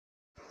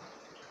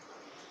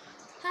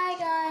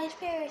guys,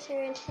 Paris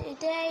here, and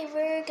today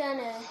we're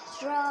gonna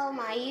draw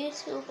my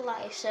YouTube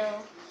life. So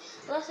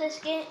let's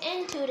just get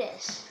into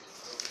this.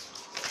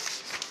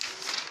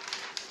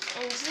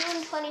 In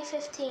June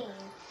 2015,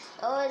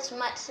 oh, it's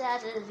much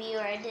sad as a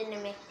viewer. I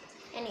didn't make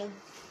any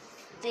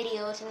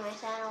videos in my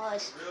channel. I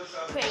was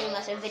pretty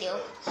much a viewer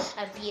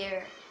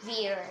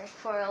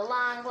for a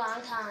long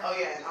time. Oh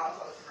yeah, and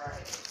also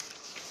right.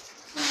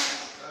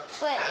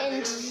 But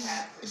in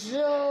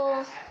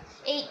June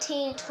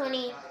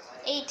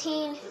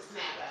 2018,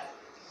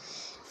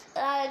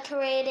 I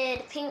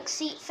created Pink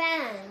Seat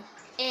Fan,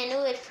 and it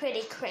was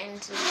pretty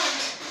cringy.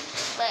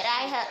 But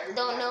I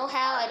don't know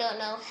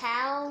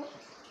how,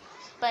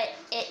 but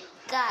it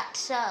got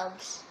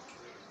subs.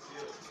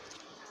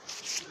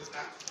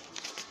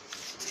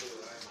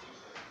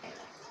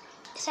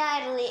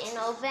 Sadly, in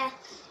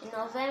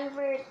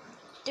November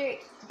 3,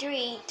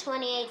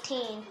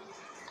 2018,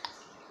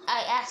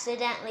 I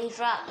accidentally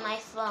dropped my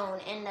phone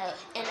in a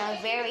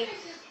very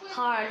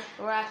hard,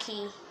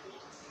 rocky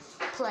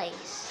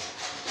place.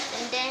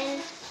 And then,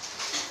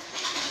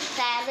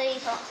 sadly,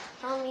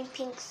 homie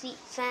Pink Seat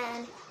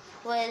Fan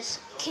was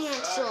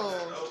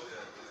canceled.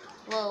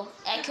 Well,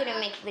 I couldn't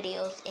make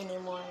videos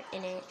anymore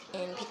in it,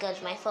 and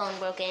because my phone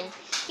broke in.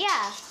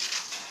 Yeah.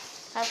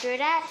 After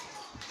that,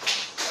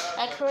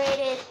 I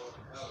created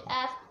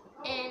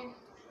in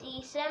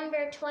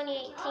December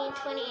 2018,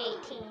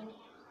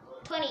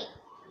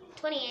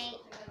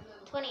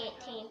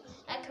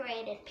 I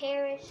created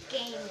Paris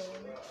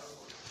Gaming.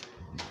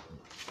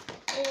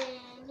 And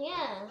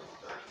yeah.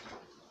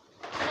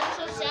 And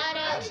also shout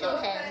out to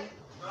him.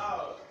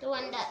 The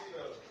one that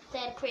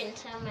said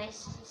cringe on my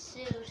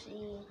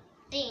sushi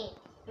thing.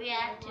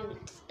 React to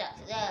stuff,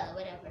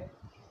 whatever.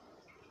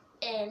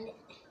 And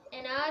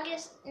in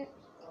August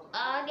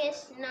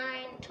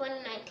 9,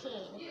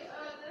 2019,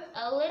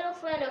 a little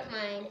friend of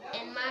mine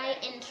in my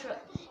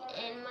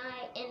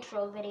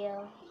intro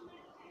video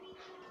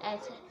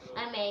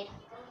I made,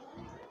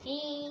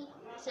 he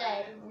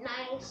said,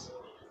 "Nice,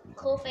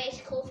 cool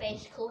face."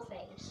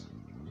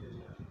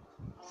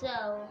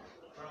 So,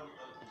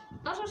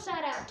 also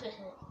shout out to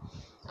him.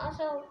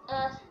 Also,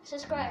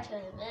 subscribe to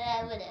him.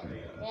 Whatever.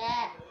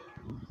 Yeah.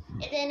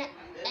 And then,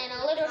 and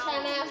a little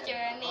time after,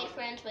 I made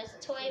friends with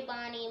Toy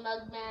Bonnie,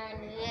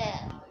 Mugman.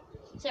 Yeah.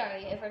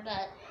 Sorry, I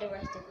forgot the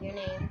rest of your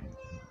name.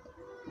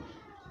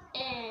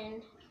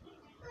 And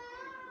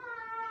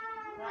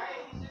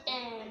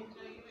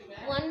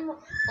one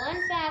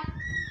fact,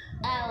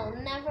 I'll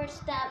never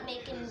stop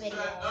making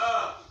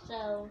videos.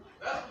 So,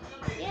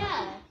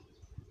 yeah.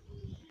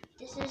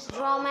 This is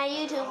Draw My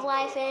YouTube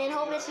Life, and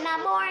hope it's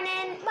not boring,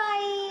 and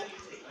bye!